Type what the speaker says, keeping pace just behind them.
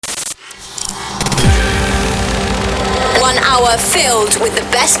1 hour filled with the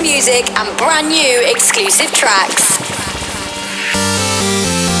best music and brand new exclusive tracks.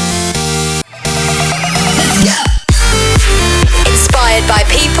 Inspired by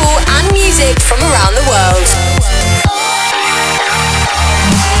people and music from around the world.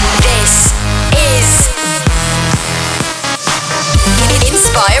 This is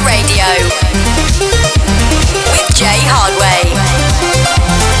Inspire Radio with Hardway.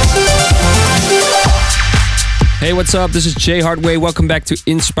 Hey, what's up? This is Hardway. Welcome back to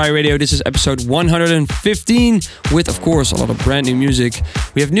Inspire Radio. This is episode 115 with, of course, a lot of brand new music.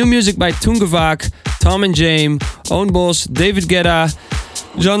 We have new music by Tungevaag, Tom and Jame, Öwnboss, David Guetta,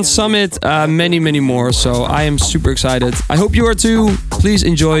 John Summit, many, many more. So I am super excited. I hope you are too. Please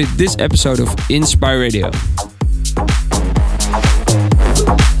enjoy this episode of Inspire Radio.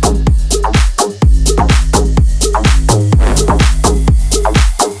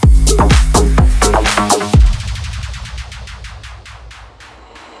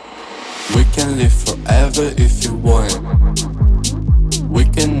 Live forever if you want. We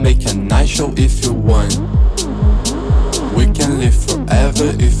can make a nice show if you want. We can live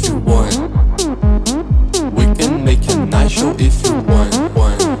forever if you want. We can make a nice show if you want.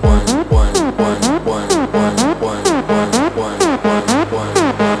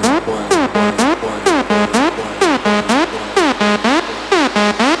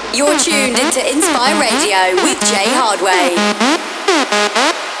 You're tuned into Inspire Radio with Hardway.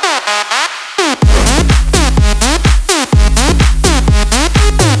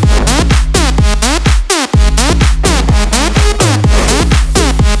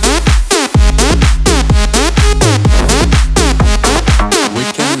 We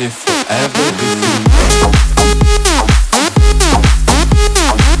can live forever if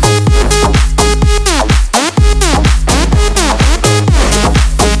you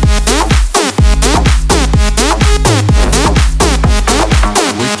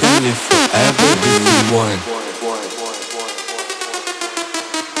want.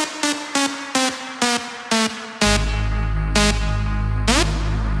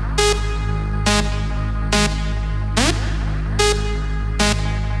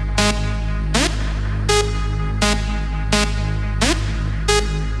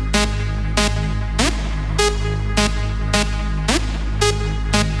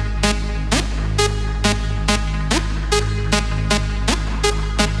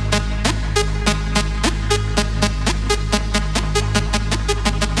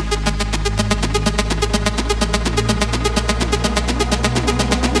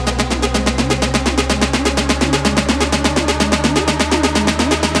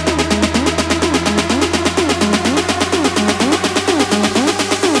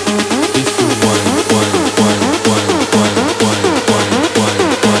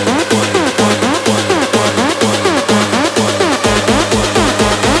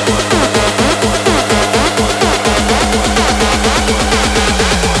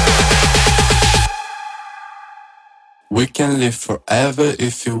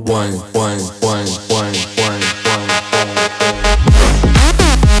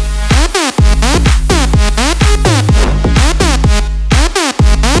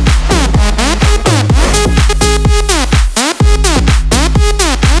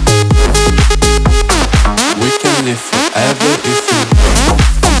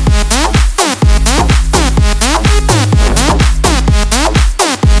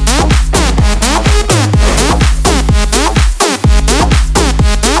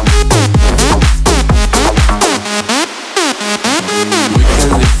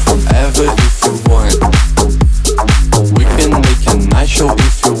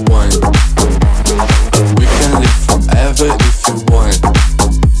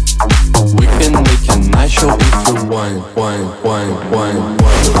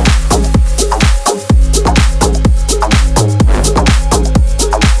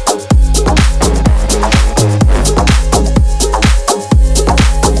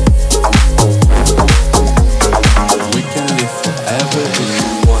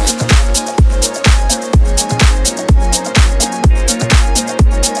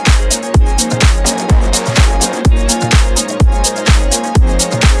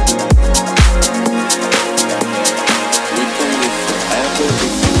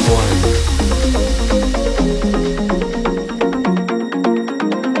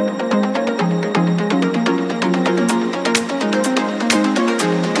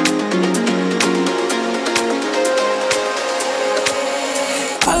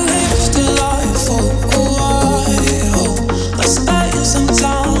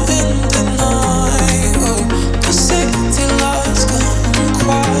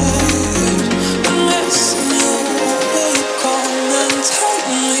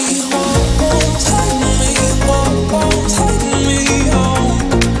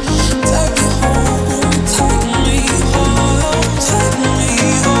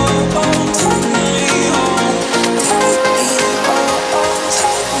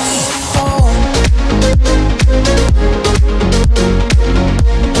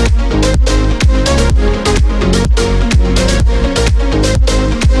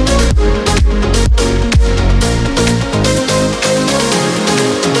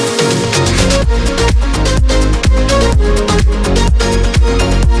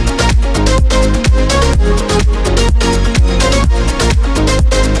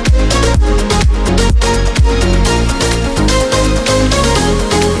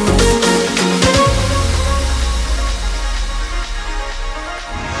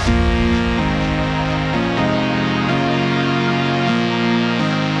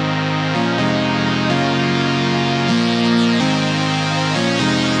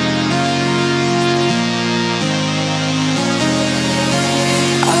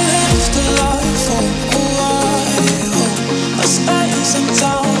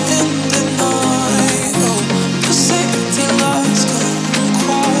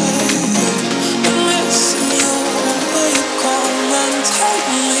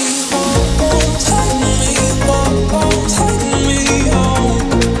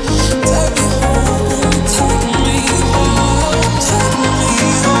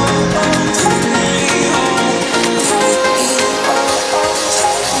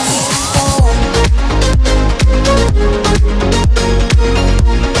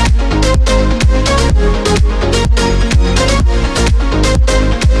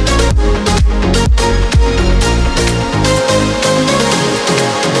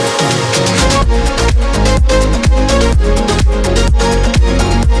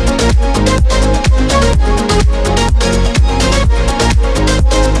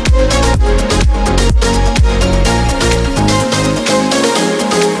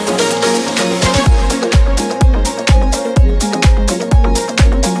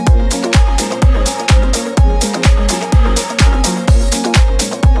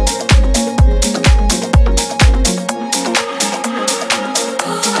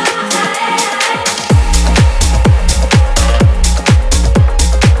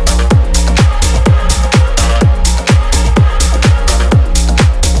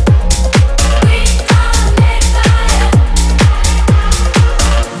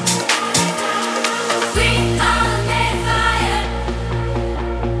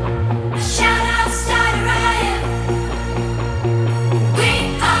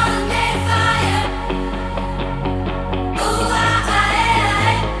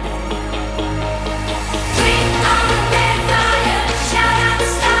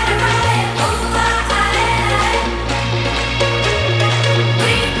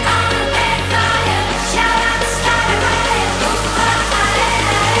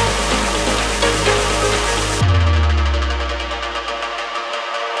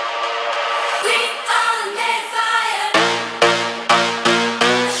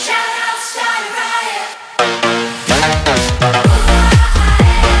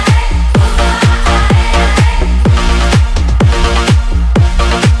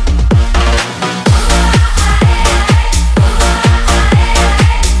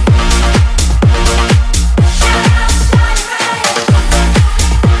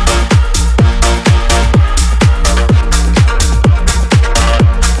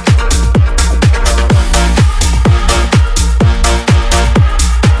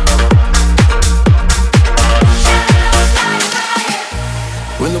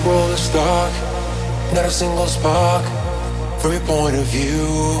 single spark from your point of view.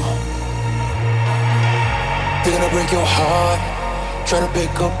 They're gonna break your heart, try to pick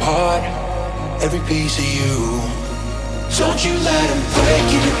apart every piece of you. Don't you let them break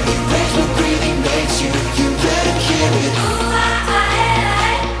you, erase what really makes you. You let them hear it.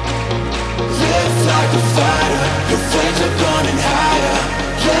 Live like a fighter, your flames are burning higher.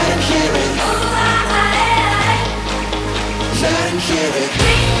 Let them hear it. Let them hear it.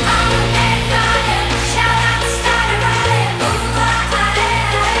 We are on fire, shout out, start a riot.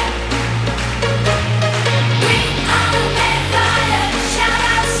 We are on fire, shout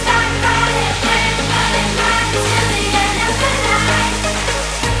out, start a riot. We're burning bright till the end of the night.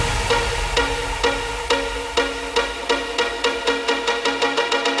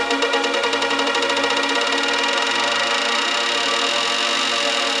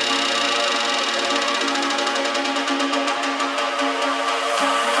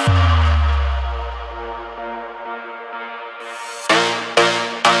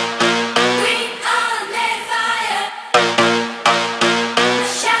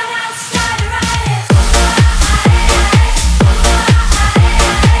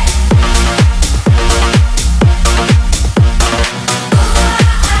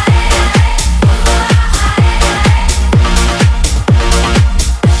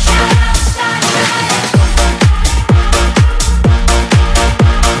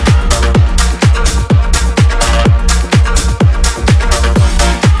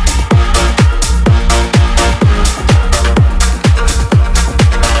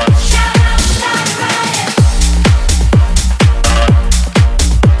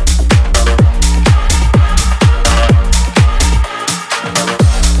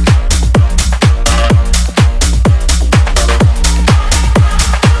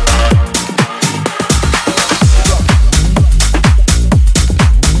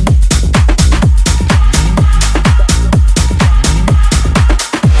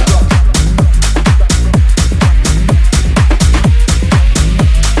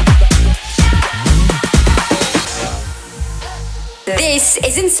 This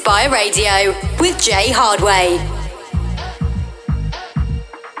is Inspire Radio with Jay Hardway.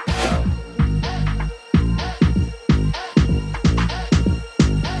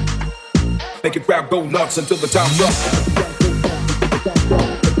 Make it grab, go nuts until the time's up.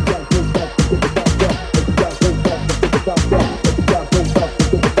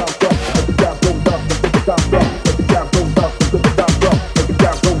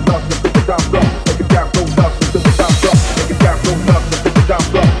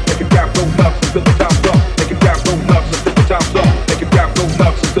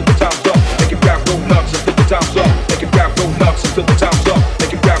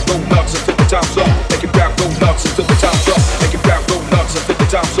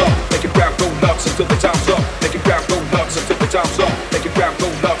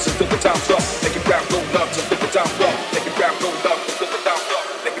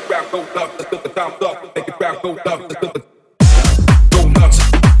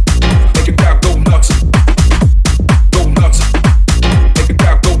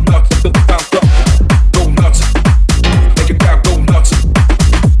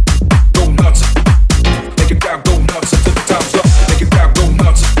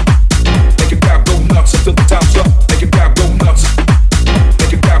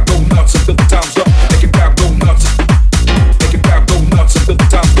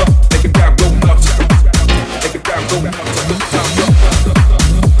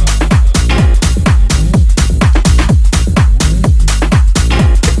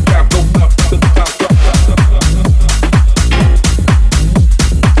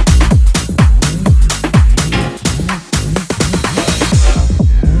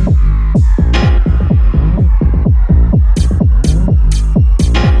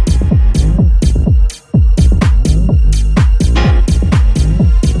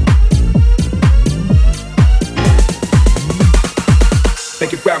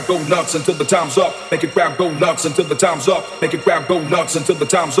 Until the time's up, make it grab, go nuts until the time's up, make it grab, go nuts until the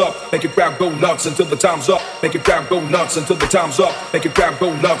time's up, make it grab, go nuts until the time's up, make it grab, go nuts until the time's up, make it grab, go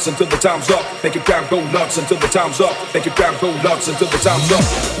nuts until the time's up, make it grab, go nuts until the time's up, make it grab, go nuts until the time's up.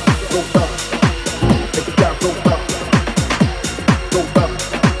 Go nuts, make it grab, go nuts, go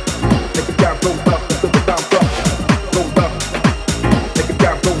nuts, make it grab, go nuts until the time's up, go nuts, make it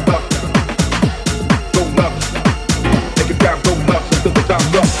grab, go nuts, go nuts, make it grab, go nuts until the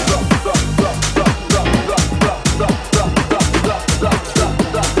time's up.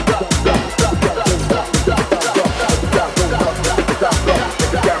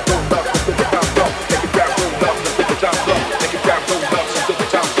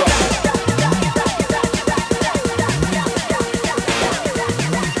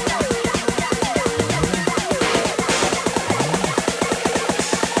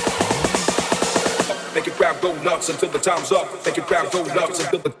 nuts until the time's up. Make it grab, go nuts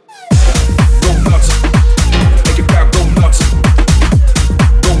until the go nuts. Make it grab, go nuts.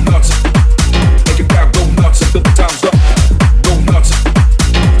 Go nuts. Make it grab, go nuts until the time's up. Go nuts.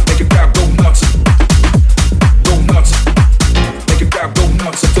 Make it grab, go nuts. Go nuts. Make it grab, go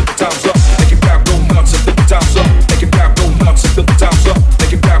nuts until the time's up. Make it grab, go nuts until the time's up. Make it grab, go nuts until the time's up.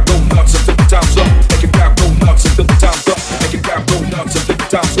 Make it grab, go nuts until the time's up. Make it grab, go nuts until the time's up. Make it grab, go nuts until the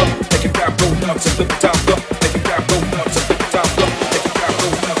time's up. Make it grab, go nuts until the time's up. Make it grab, go nuts until the time's up. Make it grab, go nuts until the time's up. Make it grab, go nuts until the time's up.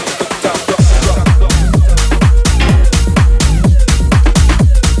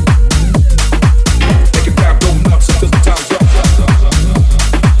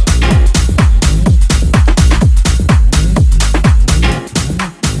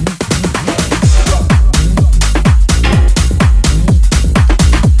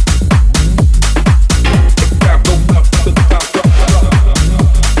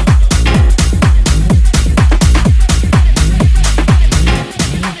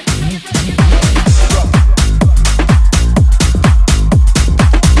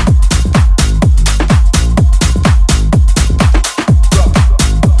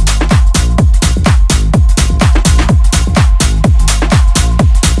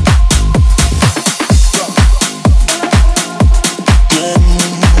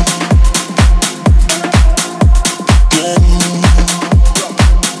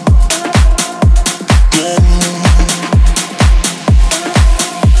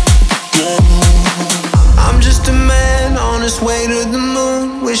 I'm just a man on his way to the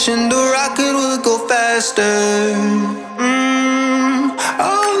moon, wishing the rocket would go faster.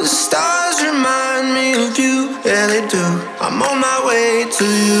 All the stars remind me of you, yeah they do. I'm on my way to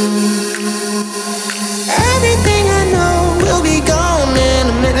you. Everything I know will be gone in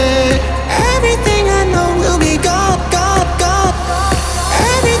a minute. Everything I know will be gone, gone, gone.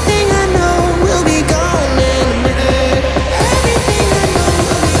 Everything I know will be gone in a minute. Everything I know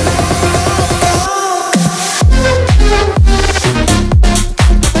will be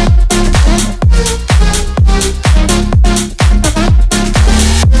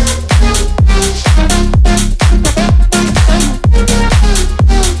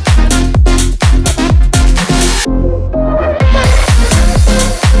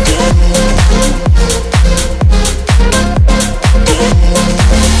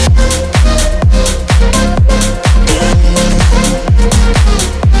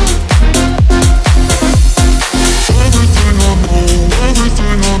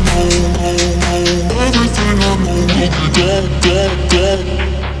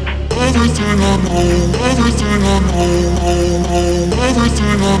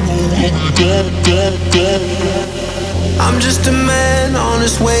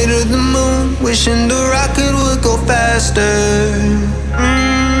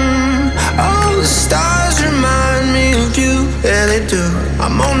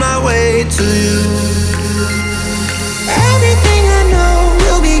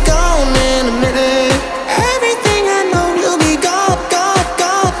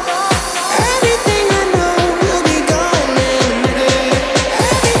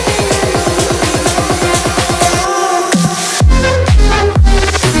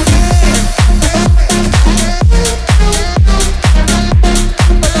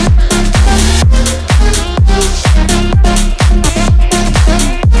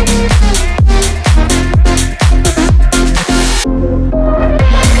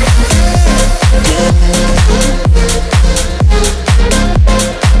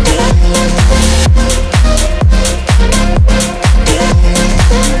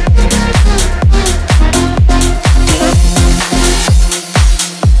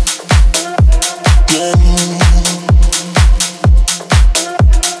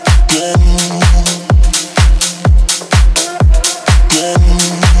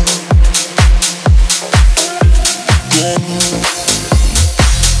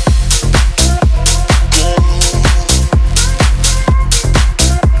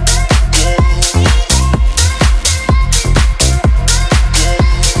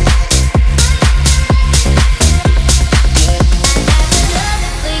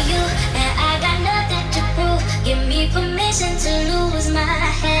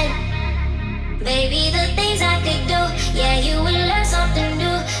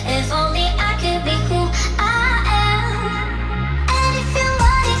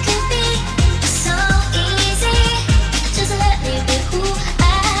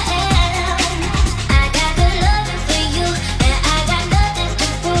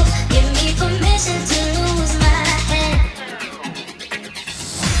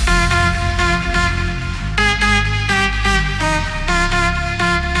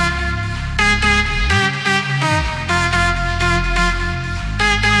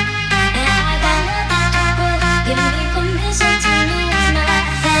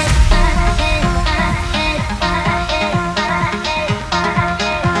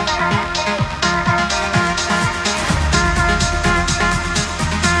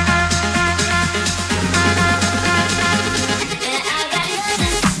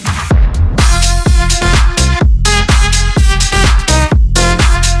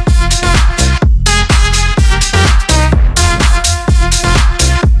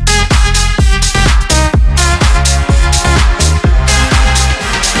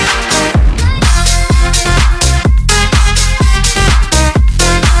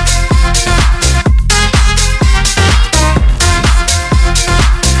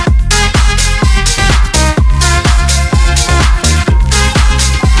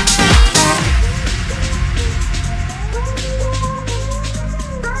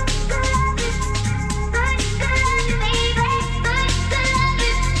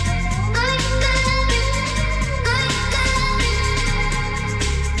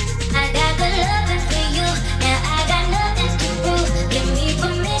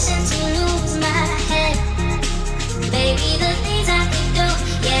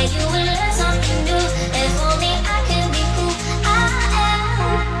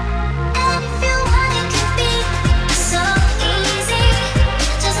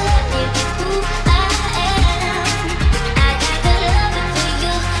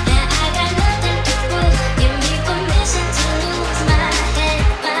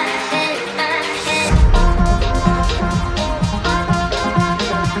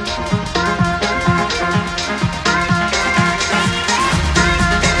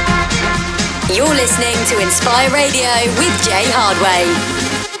listening to Inspire Radio with J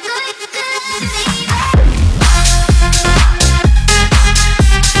Hardway.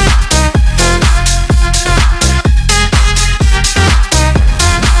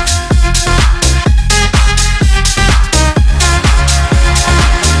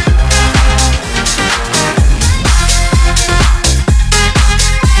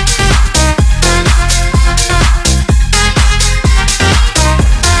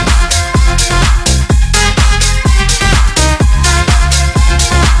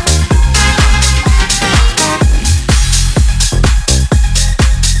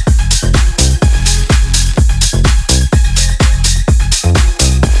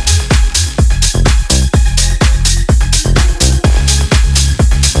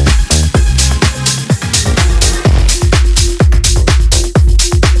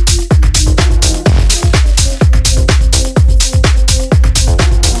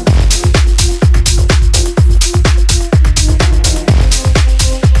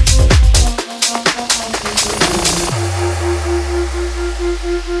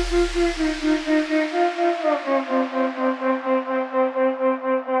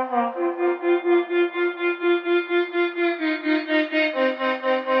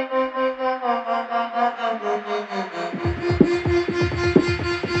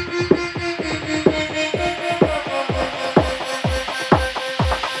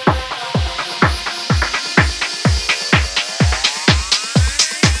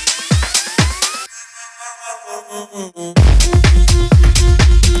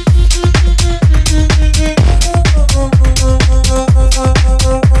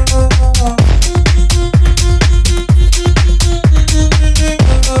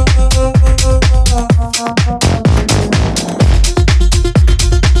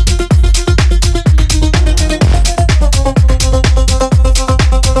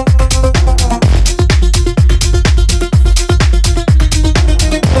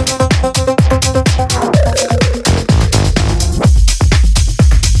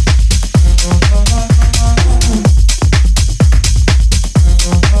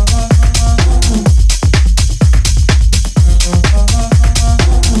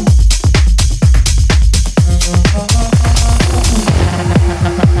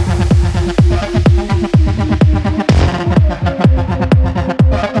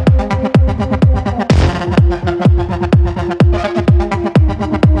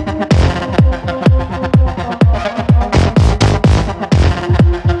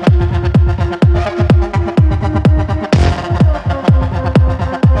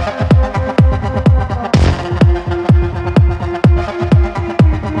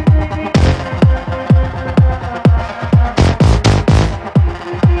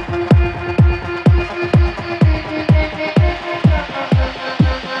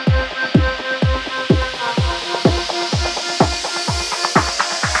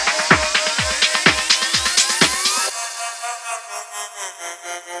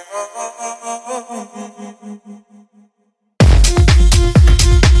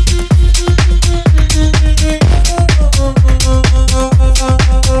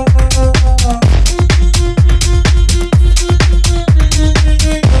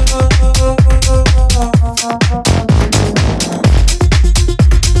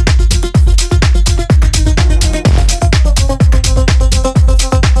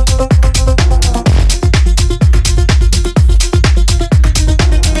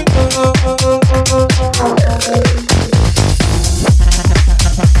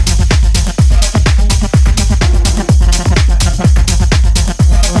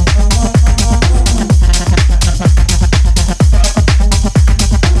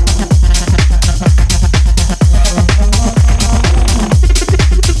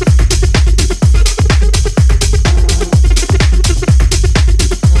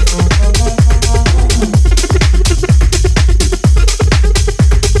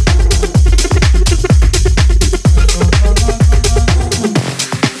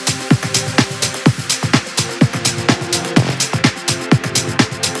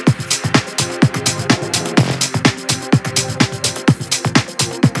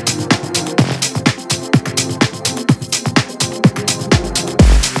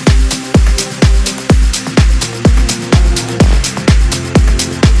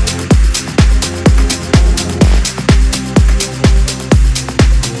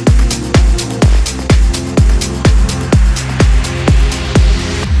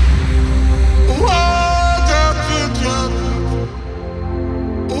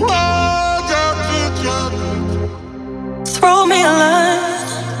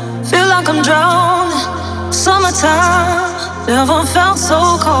 I'm drowning. Summertime never felt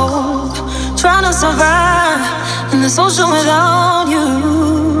so cold. trying to survive in this ocean without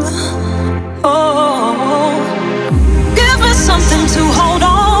you. Oh, give me something to hold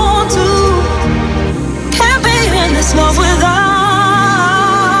on to. Can't be in this love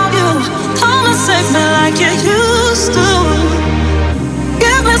without you. Come and save me like you used to.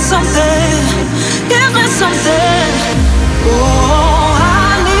 Give me something, give me something. Oh,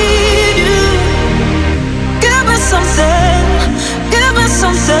 I need you. Give me something, give me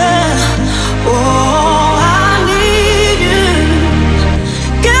something. Oh, I need you.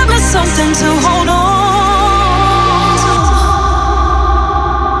 Give me something to hold on to.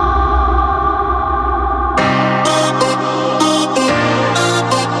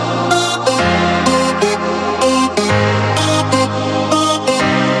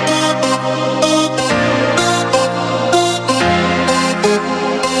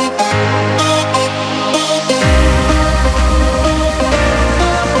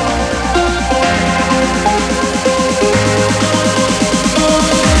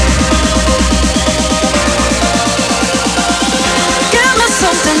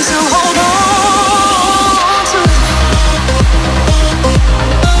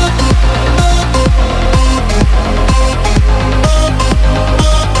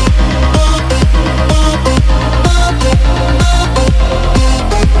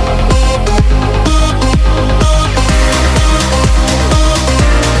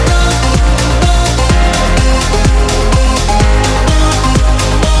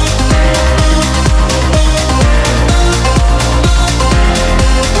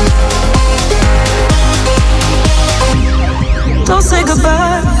 Say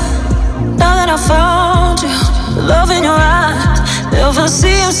goodbye. Now that I found you, the love in your eyes never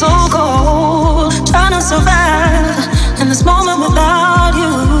seems so cold. Trying to survive in this moment without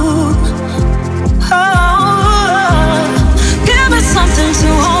you. Oh, give me something to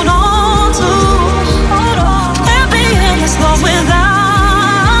hold on to. Can't be in this love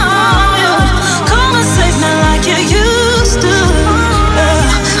without you. Come and save me like you used to.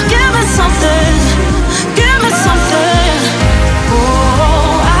 Give me something, give me something.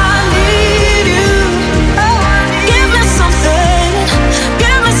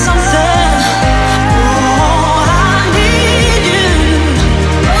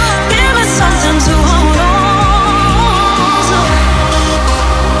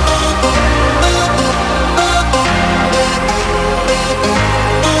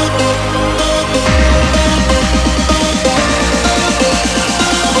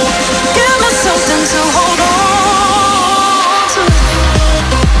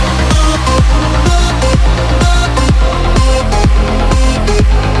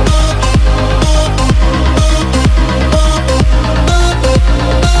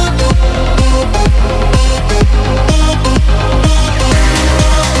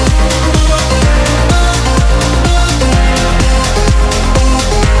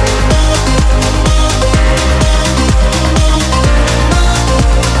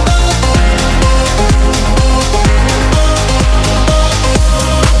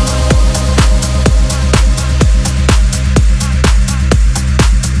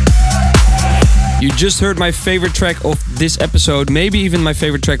 Just heard my favorite track of this episode, maybe even my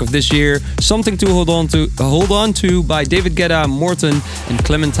favorite track of this year. Something to hold on to by David Guetta, MORTEN and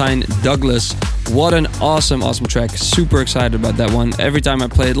Clementine Douglas. What an awesome track. Super excited about that one every time I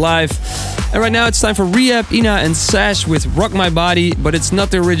play it live. And right now it's time for Rehab, Ina and Sash with Rock My Body, but it's not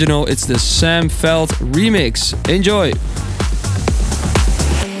the original, it's the Sam Feldt remix. Enjoy.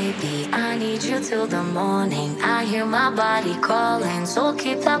 Till the morning, I hear my body calling, so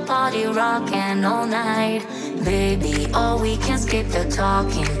keep that body rocking all night. Baby, oh, we can skip the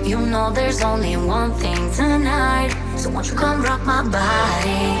talking. You know there's only one thing tonight, so won't you come rock my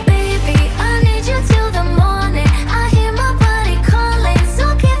body. Baby, I need you till the morning. I hear my body calling,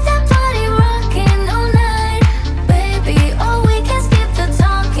 so keep that body rocking all night. Baby, oh, we can skip the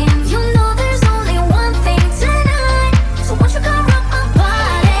talking. You know there's only one thing tonight, so won't you come rock my body.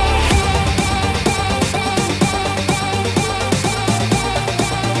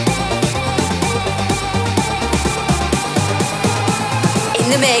 In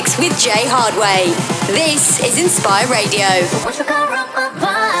the mix with Jay Hardway. This is Inspire Radio. Won't you come rock my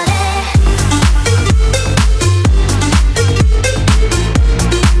body?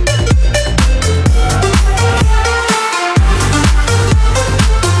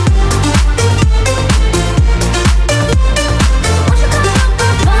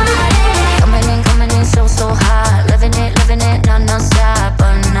 Coming in so hot, living it, non-stop.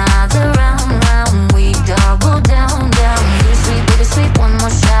 Another round, we double down. Bittersweet, one more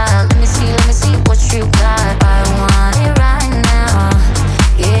shot. Let me see what you got. I want it right now.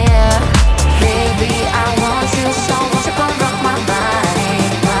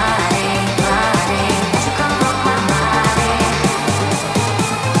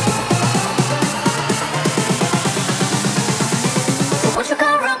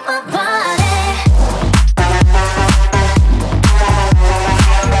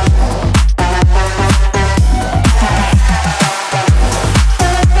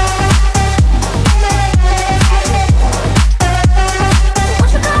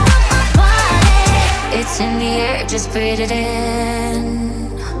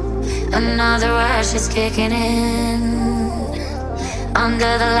 Another rush is kicking in.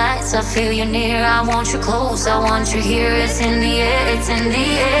 Under the lights, I feel you near. I want you close, I want you here. It's in the air, it's in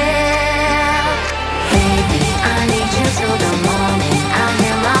the air. Baby, I need you till the morning. I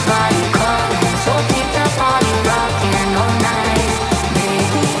hear my body calling, so keep the party rocking all night.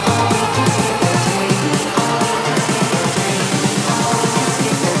 Baby, all we can skip the baby, all we can skip the baby, all we can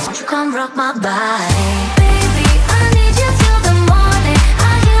skip the. Won't you come rock my body? Baby, I need you till the morning.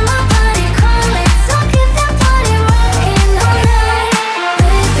 I hear my body calling, so keep the party rocking all night.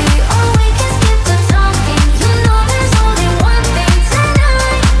 Baby, all we can skip the talking. You know there's only one thing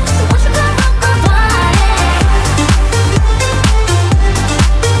tonight, so won't you come rock my body? Won't you come rock my body?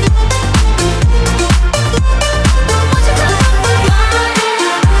 Won't you come rock my body?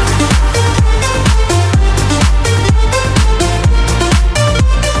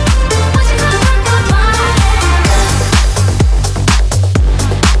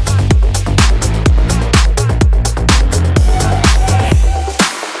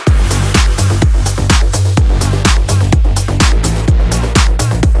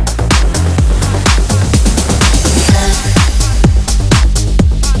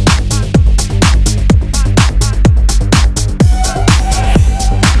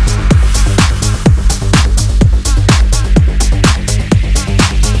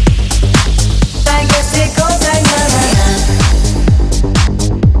 I guess it goes like na-na-na.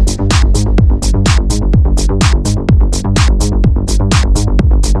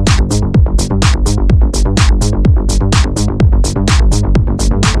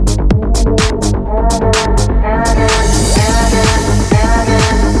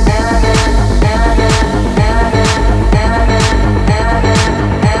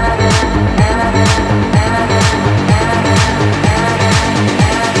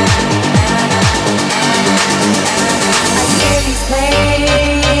 I hear these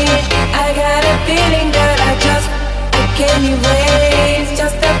play. I got a feeling that I can't erase.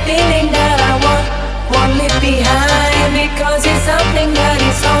 Just a feeling that I won't leave behind, because it's something that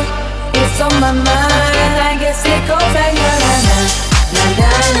it's on my mind. I guess it goes like na na na na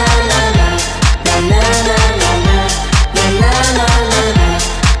na na na na na na na na na na na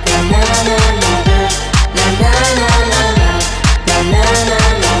na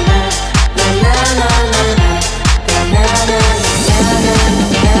na na na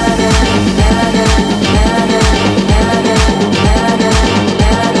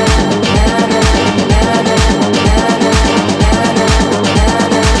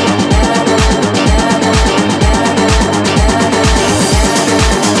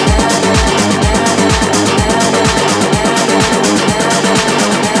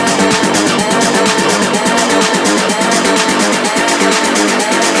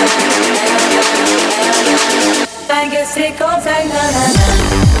I guess it goes like na na na.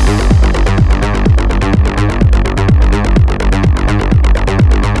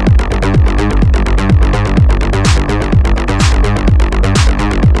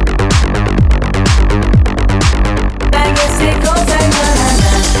 I guess it goes like na na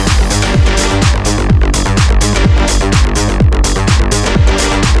na.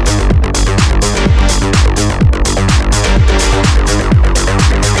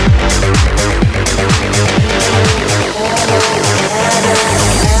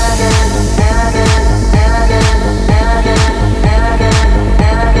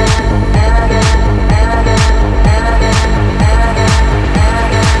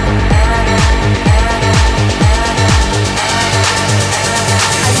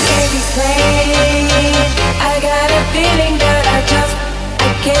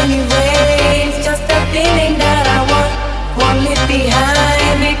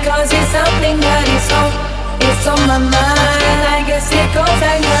 It's on my mind. I guess it goes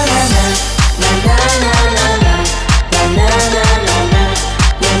like na na na na na na na na na na na na na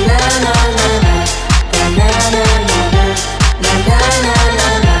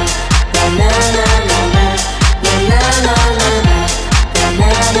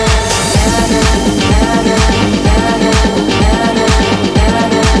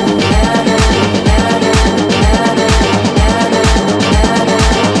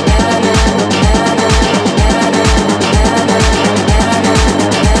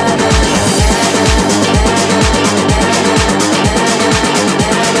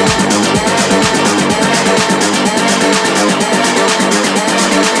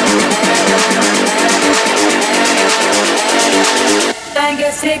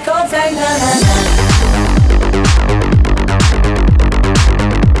it goes like na na na.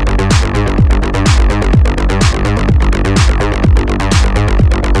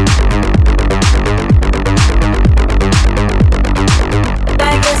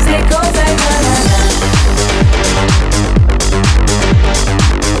 I guess it goes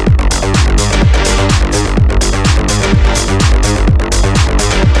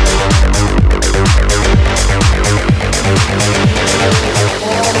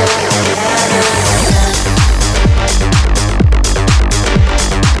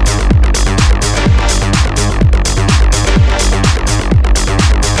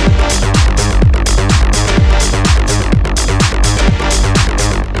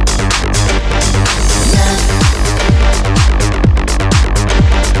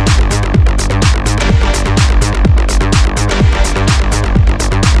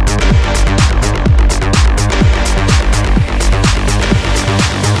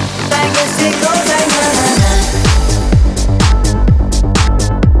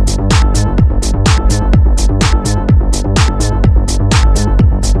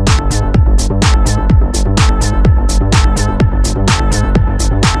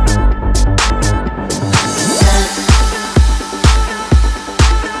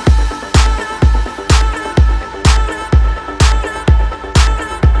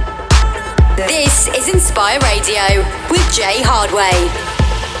Radio with Jay Hardway.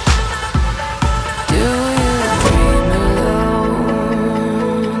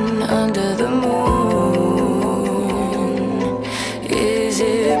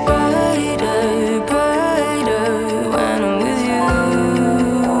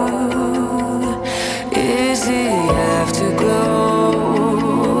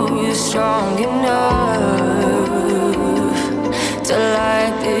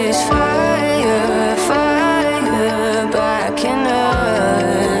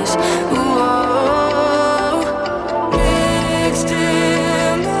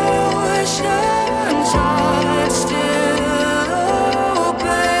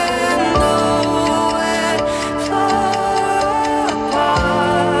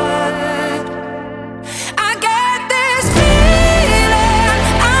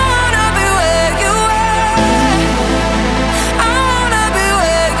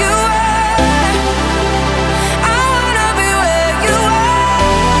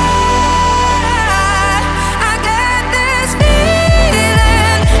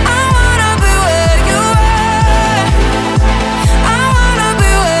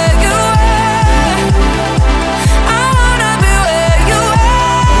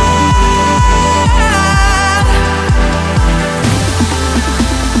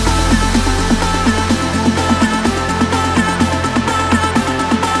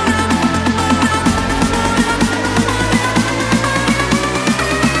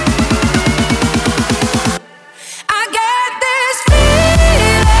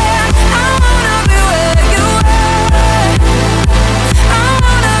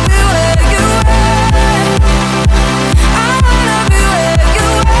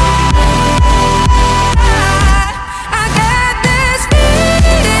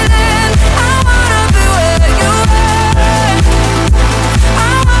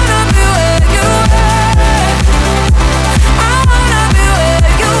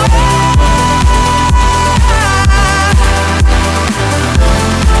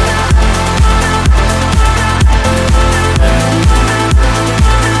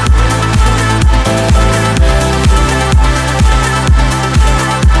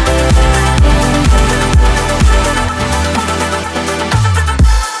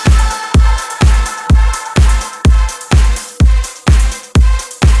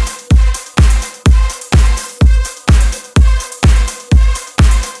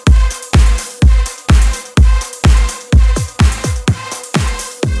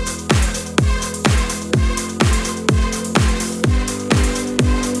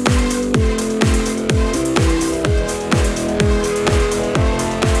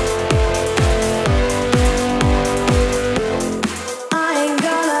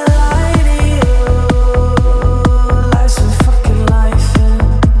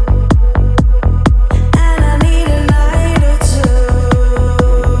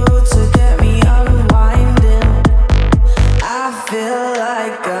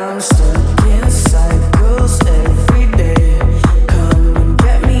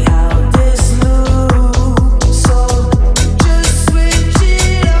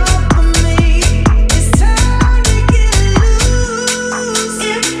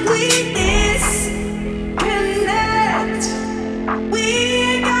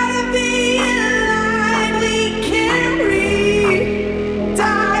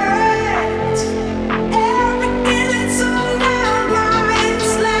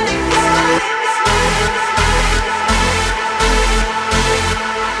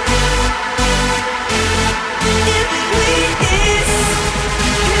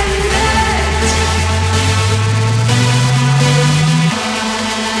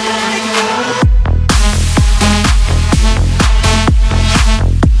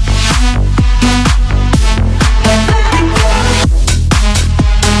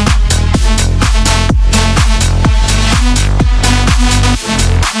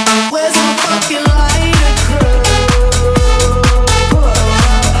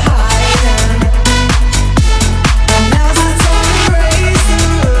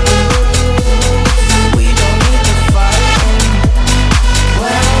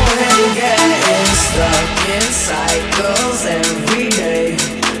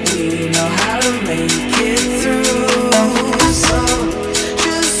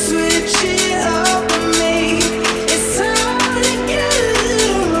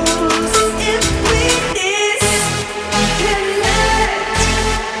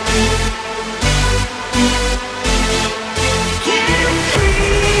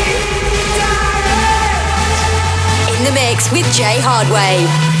 mix with Jay Hardway.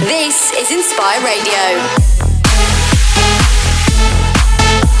 This is Inspire Radio.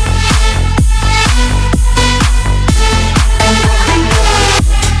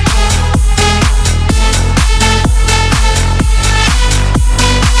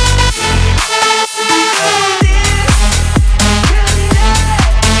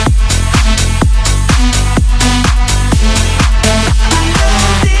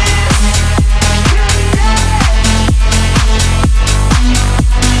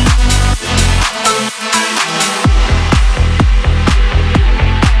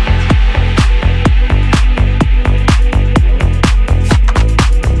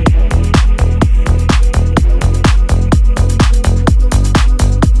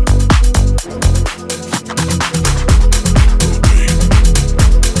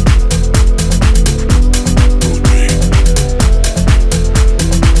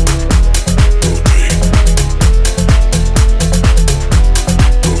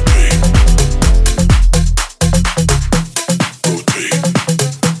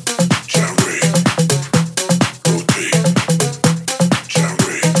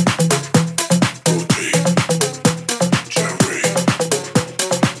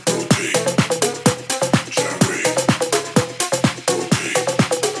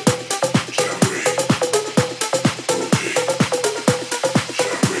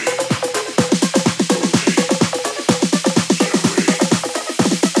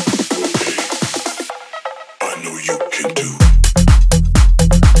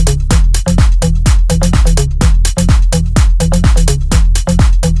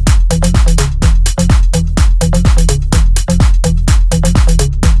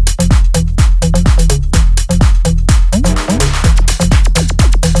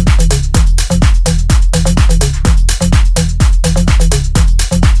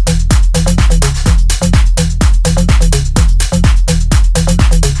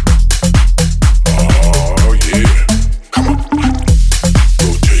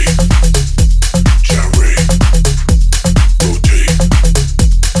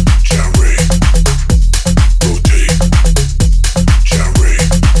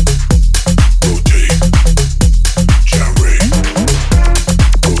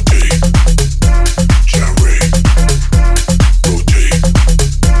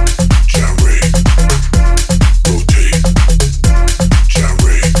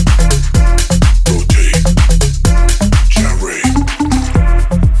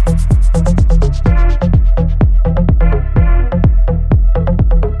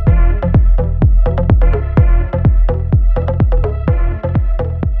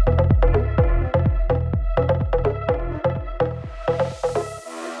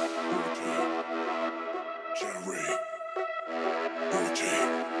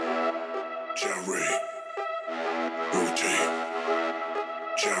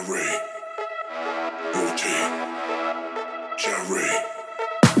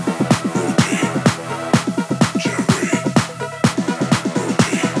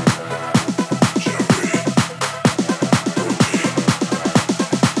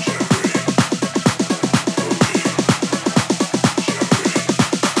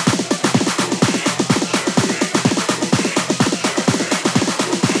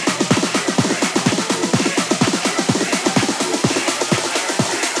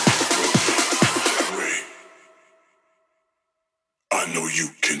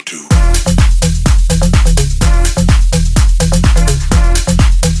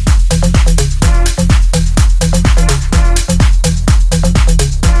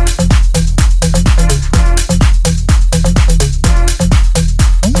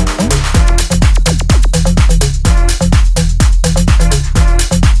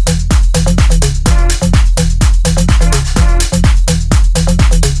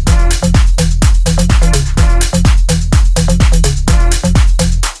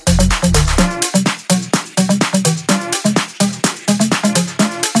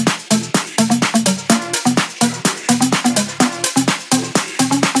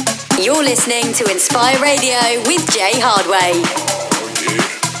 You're listening to Inspire Radio with Jay Hardway.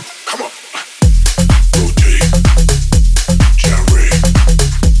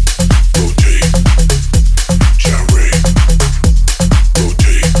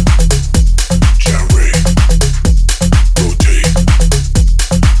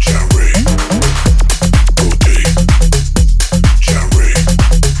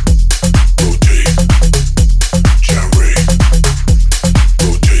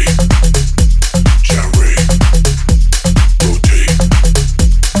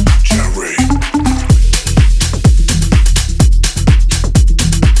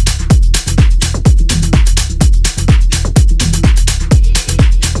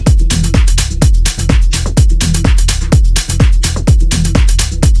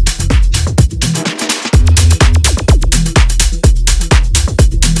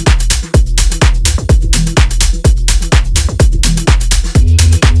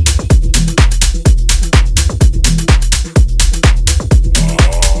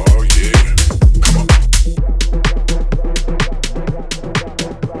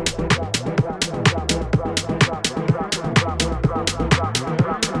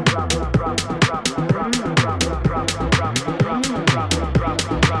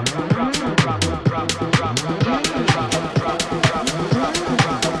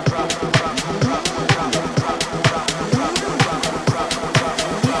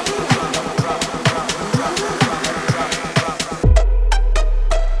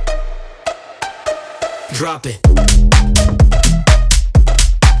 Drop it.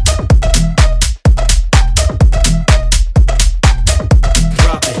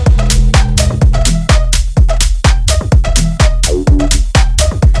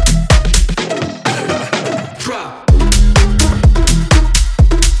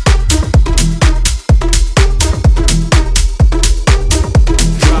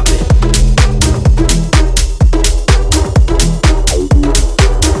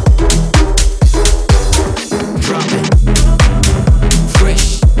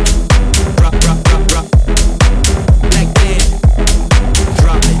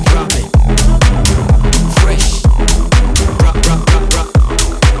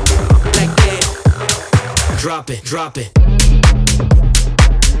 Drop it. Drop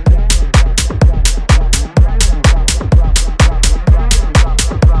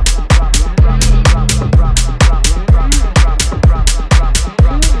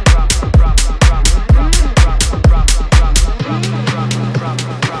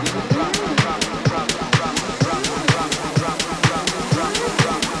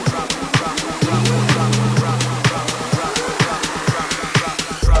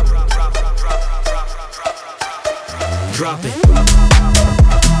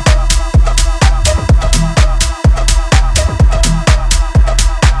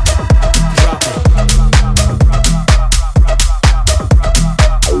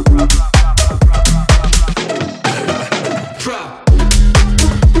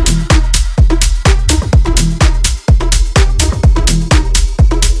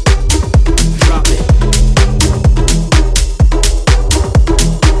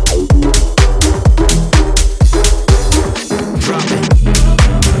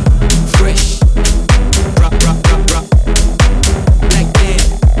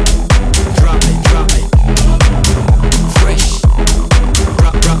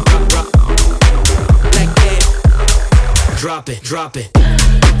it. Drop it.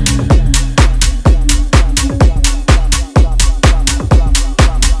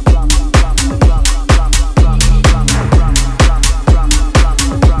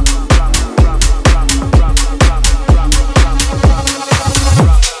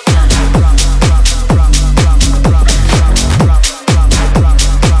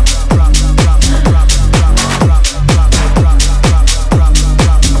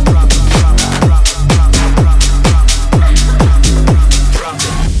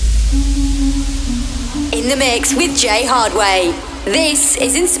 Mix with Jay Hardway. This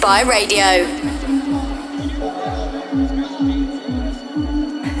is Inspire Radio.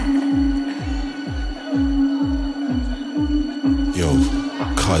 Yo,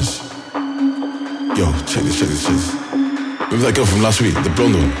 cuz. Yo, check this. Remember that girl from last week, the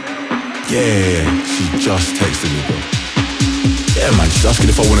blonde one? Yeah, she just texted me, bro. Yeah, man, she's asking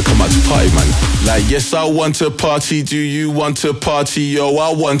if I wanna come out to party, man. Like, yes, I want to party. Do you want to party? Yo,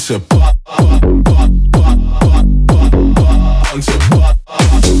 I want to party.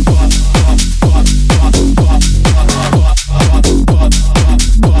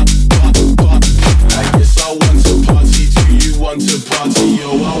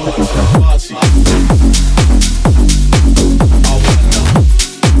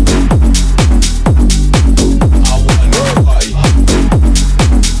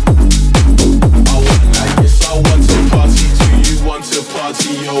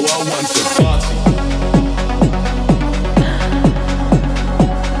 I want to party.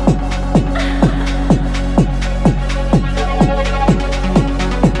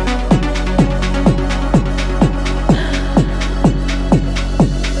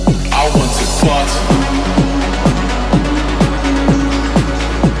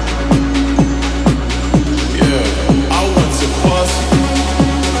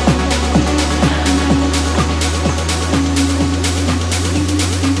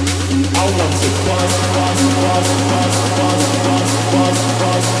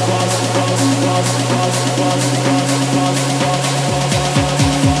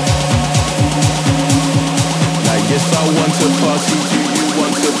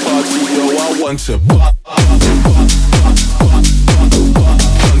 To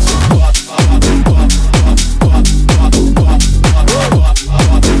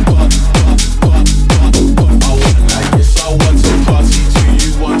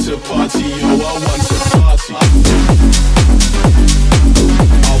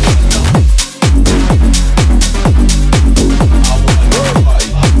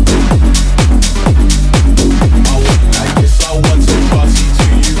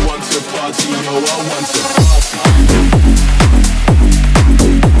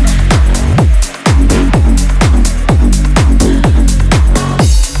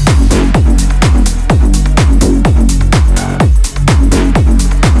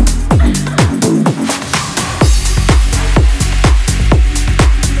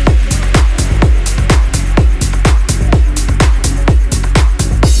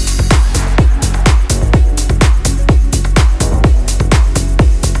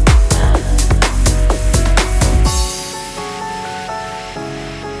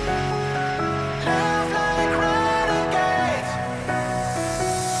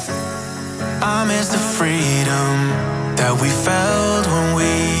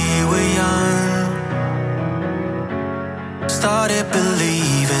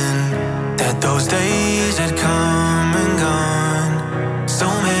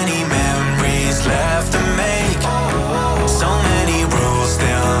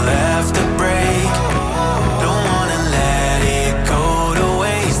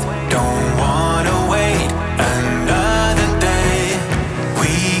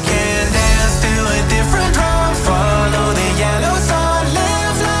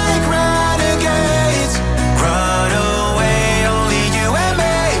Run away, only you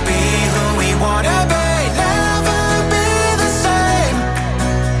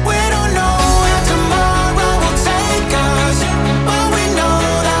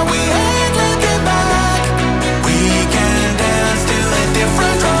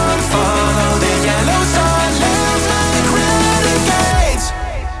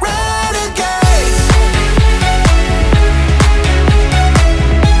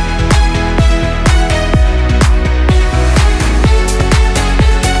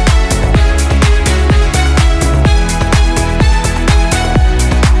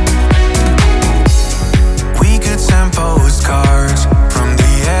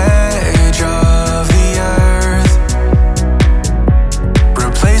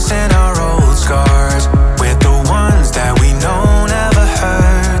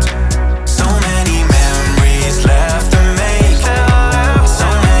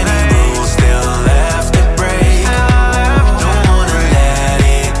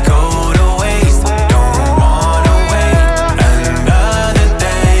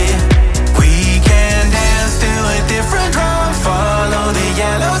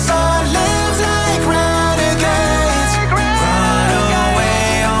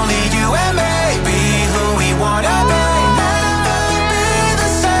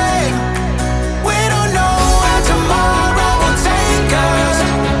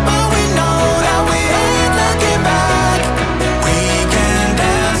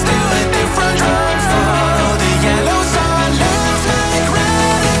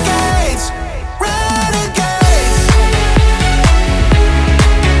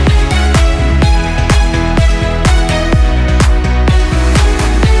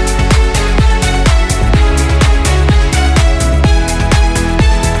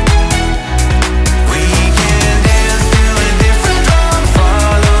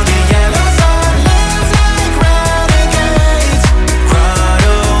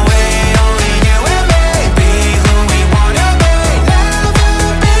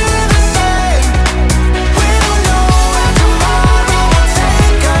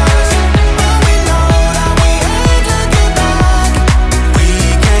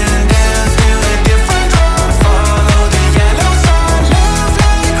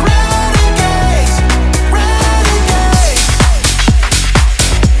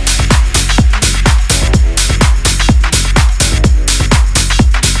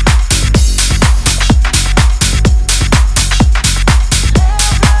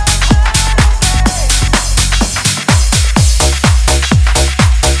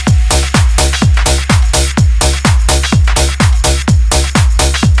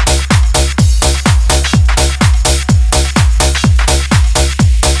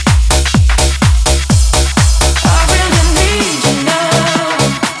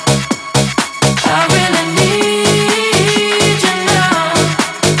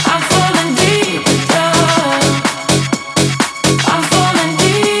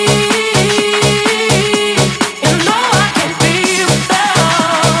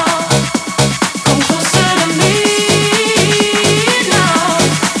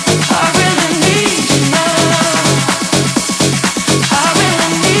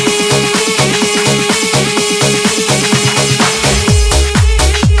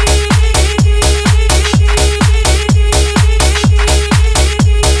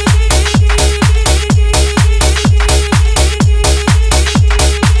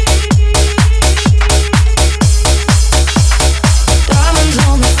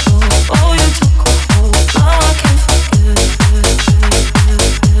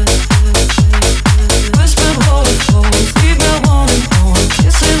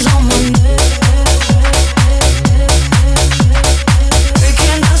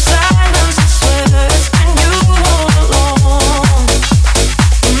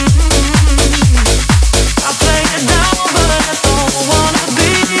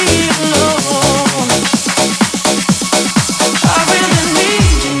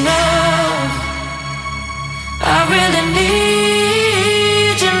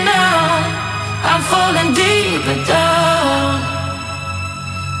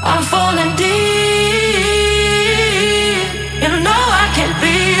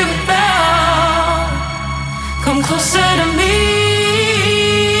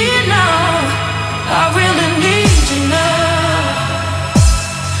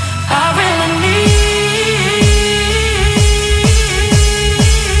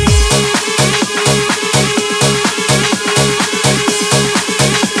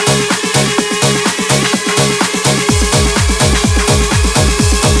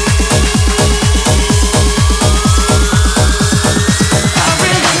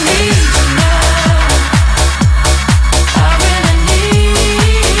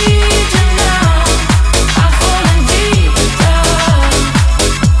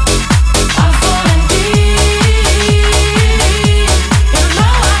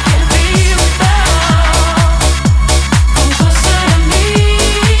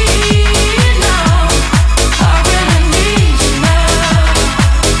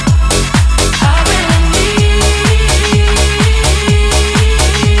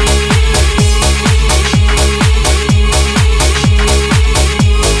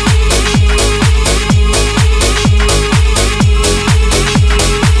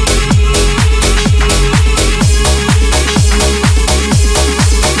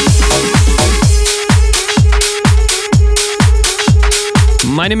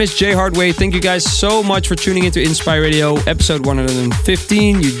name is Jay Hardway. Thank you guys so much for tuning into Inspire Radio, episode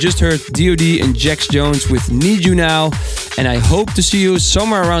 115. You just heard D.O.D and Jax Jones with Need You Now. And I hope to see you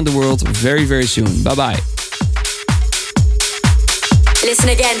somewhere around the world very, very soon. Bye-bye. Listen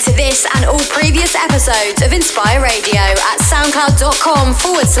again to this and all previous episodes of Inspire Radio at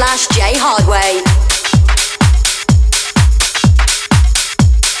soundcloud.com/Jay Hardway.